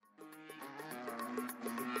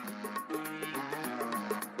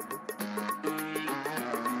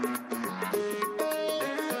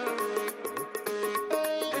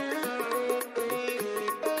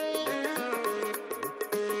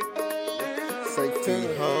Safety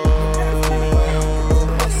hold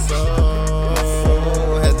my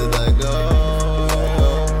soul. Had to let go.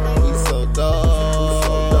 We so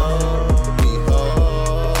dope.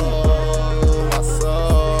 Behold my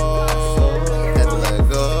soul. Had to let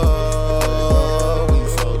go. We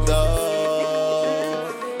so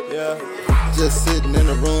dope. Yeah. Just sitting in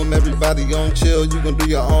the room, everybody gon' chill. You gon' do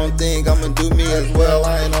your own thing, I'ma do me as well.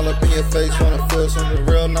 I ain't all up in your face, tryna feel something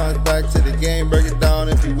real. Now it's back to the game, break it down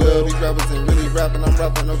if you will. These rappers ain't really rapping, I'm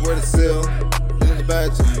rapping up where to seal. Then it's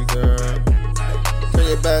back to you, girl. Bring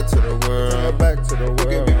it back to the world. Bring it back to the world. You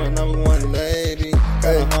can be my number one lady.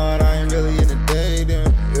 Kinda hard, I ain't really into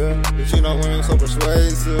dating. Yeah. But you know women so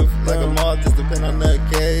persuasive. Like a moth, just depend on the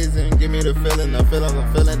occasion. Give me the feeling, I'm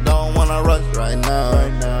feeling. Don't wanna rush right now.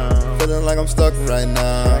 Feeling like I'm stuck right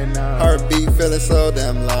now. Heartbeat feeling so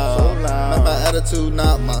damn loud. My attitude,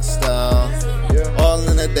 not my style. All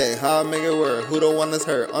in a day, how I make it work. Who the one that's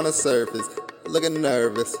hurt on the surface? Looking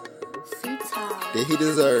nervous. Did he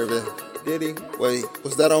deserve it? Did he? Wait,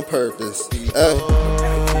 was that on purpose?